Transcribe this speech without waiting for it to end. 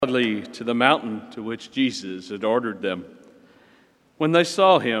Galilee to the mountain to which Jesus had ordered them. When they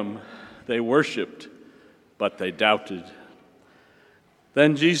saw him, they worshipped, but they doubted.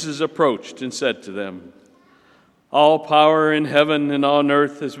 Then Jesus approached and said to them, "All power in heaven and on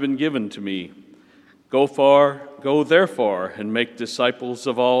earth has been given to me. Go therefore and make disciples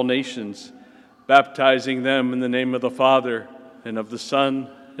of all nations, baptizing them in the name of the Father and of the Son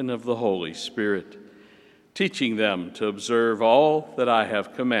and of the Holy Spirit, teaching them to observe all that I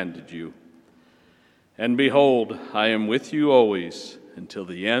have commanded you. And behold, I am with you always until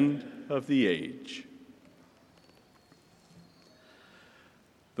the end of the age."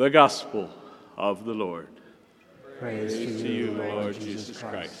 The Gospel of the Lord. Praise to you, Lord Jesus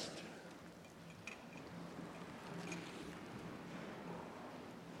Christ.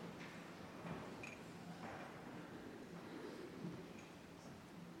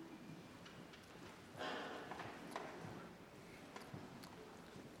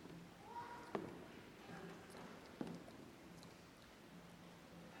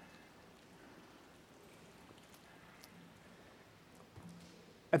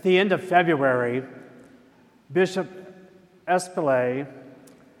 At the end of February, Bishop Espelay,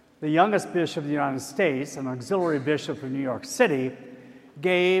 the youngest bishop of the United States and auxiliary bishop of New York City,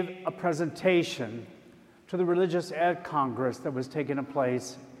 gave a presentation to the Religious Ed Congress that was taking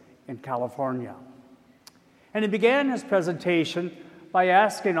place in California. And he began his presentation by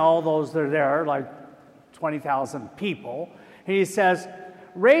asking all those that are there, like 20,000 people, and he says,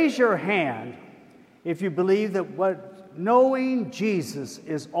 "Raise your hand if you believe that knowing Jesus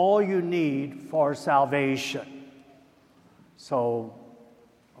is all you need for salvation." So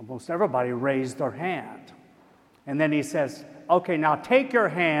almost everybody raised their hand. And then he says, "Okay, now take your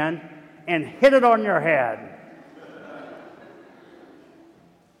hand and hit it on your head."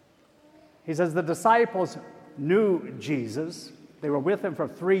 He says the disciples knew Jesus. They were with him for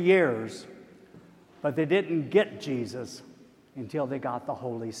 3 years, but they didn't get Jesus until they got the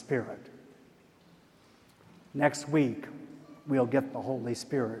Holy Spirit. Next week, we'll get the Holy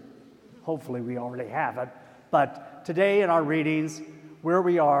Spirit. Hopefully, we already have it. But today in our readings, where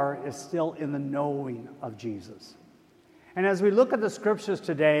we are is still in the knowing of Jesus. And as we look at the scriptures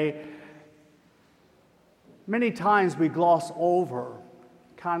today, many times we gloss over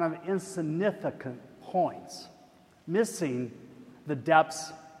kind of insignificant points, missing the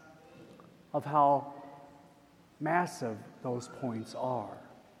depths of how massive those points are.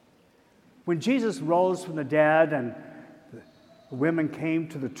 When Jesus rose from the dead and the women came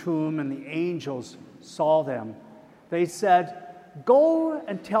to the tomb and the angels saw them, they said, "Go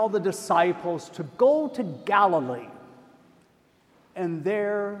and tell the disciples to go to Galilee, and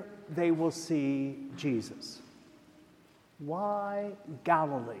there they will see Jesus." Why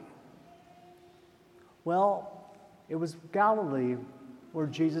Galilee? Well, it was Galilee where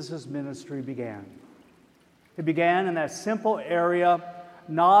Jesus' ministry began. It began in that simple area,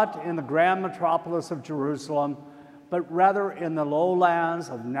 not in the grand metropolis of Jerusalem, but rather in the lowlands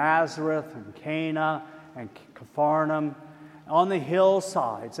of Nazareth and Cana and Capharnaum, on the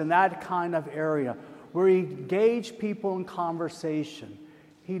hillsides, in that kind of area where he engaged people in conversation.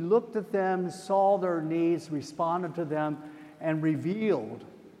 He looked at them, saw their needs, responded to them, and revealed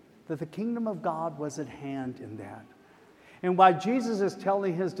that the kingdom of God was at hand in that. And while Jesus is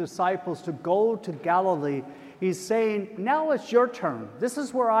telling his disciples to go to Galilee, he's saying, now it's your turn. This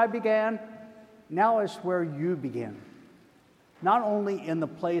is where I began. Now it's where you begin. Not only in the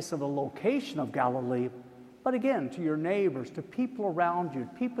place of the location of Galilee, but again, to your neighbors, to people around you,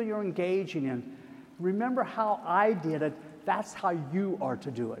 people you're engaging in. Remember how I did it. That's how you are to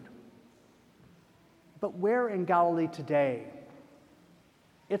do it. But where in Galilee today?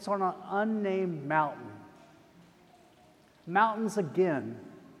 It's on an unnamed mountain. Mountains, again,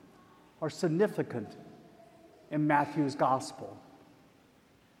 are significant in Matthew's gospel,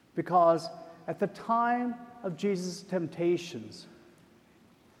 because at the time of Jesus' temptations,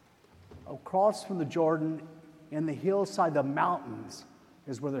 across from the Jordan, in the hillside, the mountains,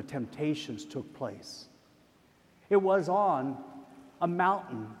 is where the temptations took place. It was on a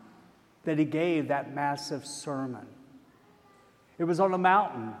mountain that he gave that massive sermon. It was on a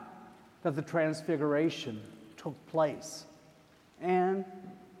mountain that the transfiguration took place. And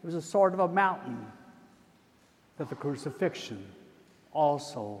it was a sort of a mountain that the crucifixion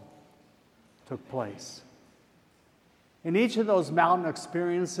also took place. In each of those mountain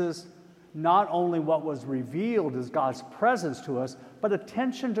experiences, not only what was revealed as God's presence to us, but a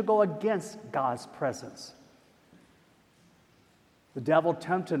tension to go against God's presence. The devil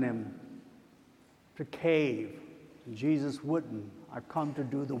tempted him to cave, and Jesus wouldn't. "I come to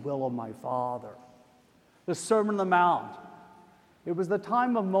do the will of my Father." The Sermon on the Mount, It was the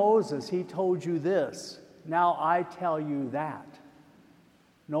time of Moses. He told you this. Now I tell you that.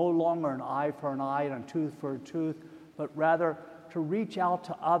 No longer an eye for an eye and a tooth for a tooth, but rather to reach out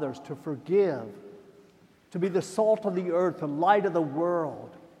to others, to forgive, to be the salt of the earth, the light of the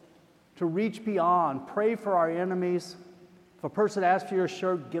world, to reach beyond, pray for our enemies. If a person asks for your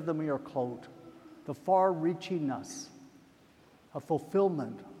shirt, give them your coat. The far-reachingness, a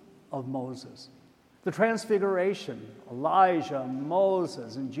fulfillment of Moses. The transfiguration, Elijah,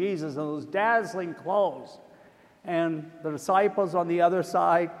 Moses, and Jesus in those dazzling clothes. And the disciples on the other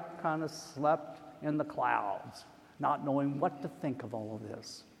side kind of slept in the clouds, not knowing what to think of all of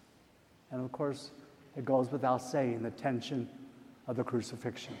this. And of course, it goes without saying, the tension of the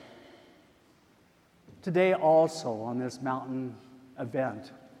crucifixion. Today also, on this mountain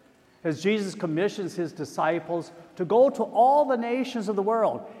event, as Jesus commissions his disciples to go to all the nations of the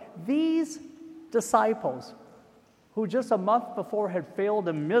world, these disciples, who just a month before had failed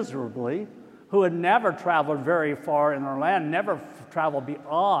him miserably, who had never traveled very far in their land, never traveled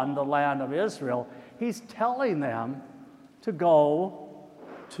beyond the land of Israel, he's telling them to go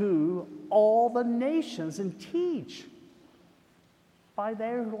to all the nations and teach by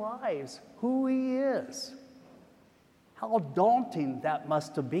their lives who he is. How daunting that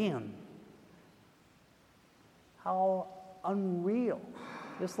must have been. How unreal.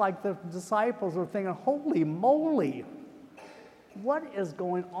 It's like the disciples are thinking, holy moly, what is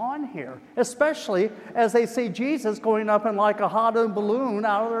going on here? Especially as they see Jesus going up in like a hot air balloon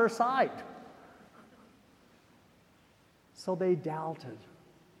out of their sight. So they doubted.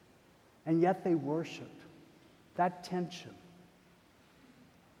 And yet they worshiped. That tension.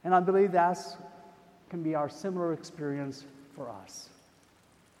 And I believe that can be our similar experience for us.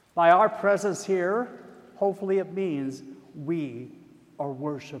 By our presence here, hopefully it means we are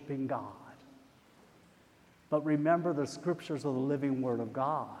worshiping God. But remember, the scriptures are the living word of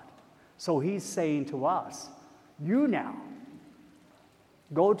God. So he's saying to us, you now,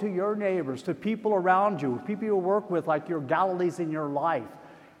 go to your neighbors, to people around you, people you work with, like your Galilees in your life.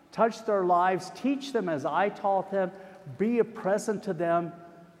 Touch their lives, teach them as I taught them, be a present to them,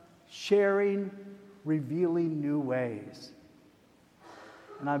 sharing, revealing new ways.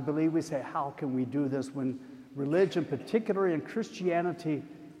 And I believe we say, how can we do this when religion, particularly in Christianity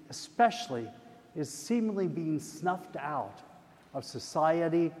especially, is seemingly being snuffed out of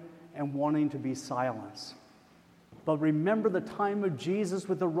society and wanting to be silenced? But remember the time of Jesus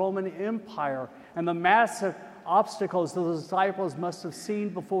with the Roman Empire and the massive obstacles the disciples must have seen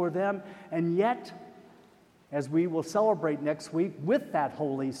before them. And yet, as we will celebrate next week with that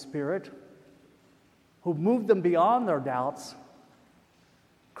Holy Spirit, who moved them beyond their doubts,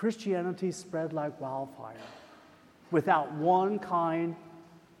 Christianity spread like wildfire without one kind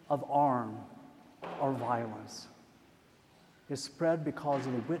of arm or violence. It spread because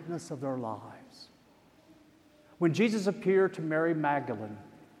of the witness of their lives. When Jesus appeared to Mary Magdalene,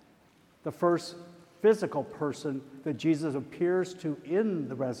 the first physical person that Jesus appears to in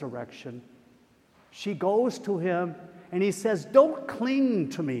the resurrection, she goes to him and he says, don't cling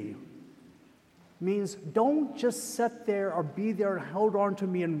to me. Means don't just sit there or be there and hold on to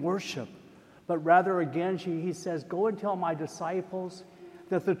me and worship. But rather again, he says, go and tell my disciples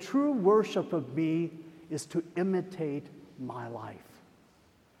that the true worship of me is to imitate my life.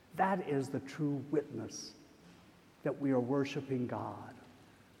 That is the true witness that we are worshiping God.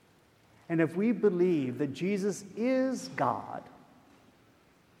 And if we believe that Jesus is God,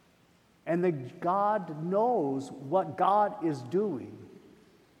 and that God knows what God is doing,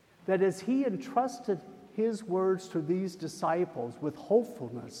 that as he entrusted his words to these disciples with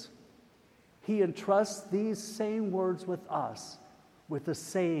hopefulness, he entrusts these same words with us with the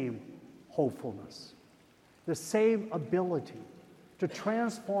same hopefulness, the same ability to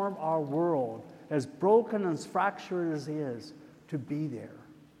transform our world, as broken and as fractured as it is, to be there.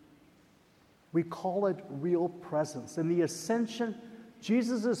 We call it real presence. In the Ascension,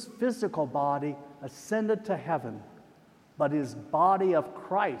 Jesus' physical body ascended to heaven, but his body of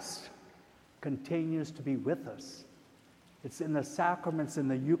Christ continues to be with us. It's in the sacraments, in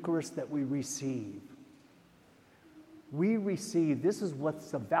the Eucharist that we receive. We receive, this is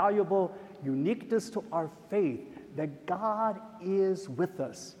what's the valuable uniqueness to our faith, that God is with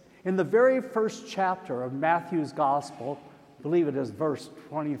us. In the very first chapter of Matthew's Gospel, I believe it is verse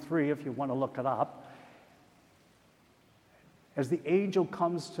 23 if you want to look it up, as the angel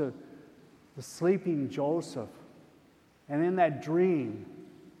comes to the sleeping Joseph, and in that dream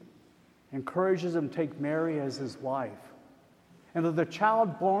encourages him to take Mary as his wife, and that the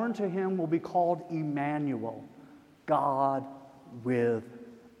child born to him will be called Emmanuel, God with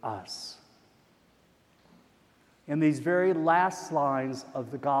us. In these very last lines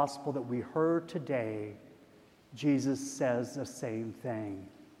of the gospel that we heard today, Jesus says the same thing.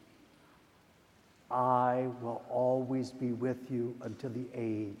 I will always be with you until the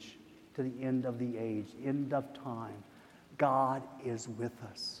age, to the end of the age, end of time. God is with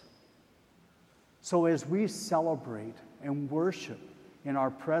us. So as we celebrate and worship in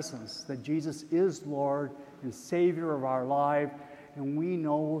our presence that Jesus is Lord and Savior of our life, and we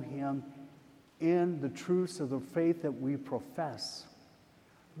know him in the truths of the faith that we profess,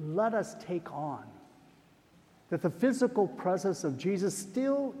 let us take on that the physical presence of Jesus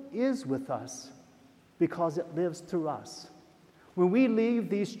still is with us because it lives through us. When we leave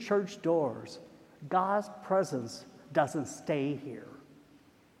these church doors, God's presence doesn't stay here.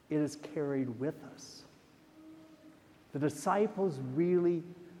 It is carried with us. The disciples really,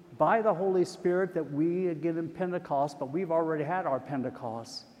 by the Holy Spirit that we get in Pentecost, but we've already had our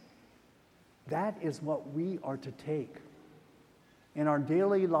Pentecost, that is what we are to take in our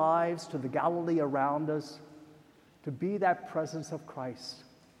daily lives to the Galilee around us, to be that presence of Christ.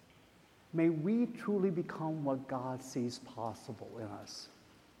 May we truly become what God sees possible in us.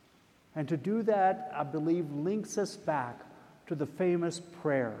 And to do that, I believe, links us back to the famous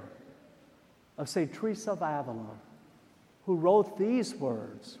prayer of St. Teresa of Avila, who wrote these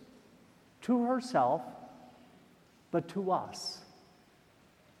words to herself, but to us.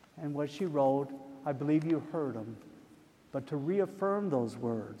 And what she wrote, I believe you heard them, but to reaffirm those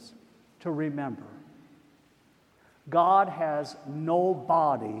words, to remember. God has no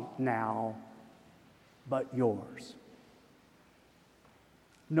body now but yours.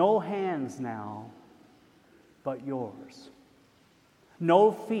 No hands now but yours.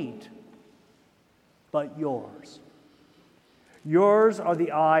 No feet but yours. Yours are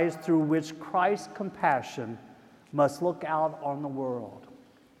the eyes through which Christ's compassion must look out on the world.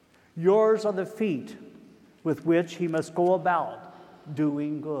 Yours are the feet with which he must go about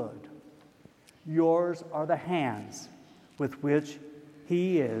doing good. Yours are the hands with which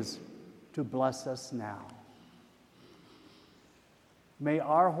he is to bless us now. May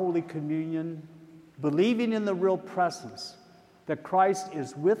our Holy Communion, believing in the real presence that Christ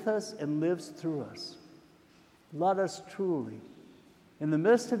is with us and lives through us, let us truly, in the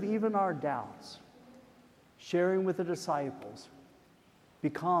midst of even our doubts, sharing with the disciples,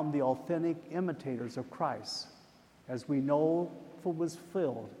 become the authentic imitators of Christ, as we know was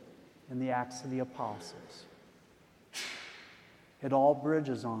filled in the Acts of the Apostles. It all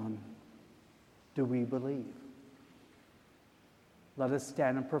bridges on, do we believe? Let us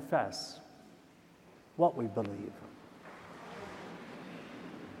stand and profess what we believe.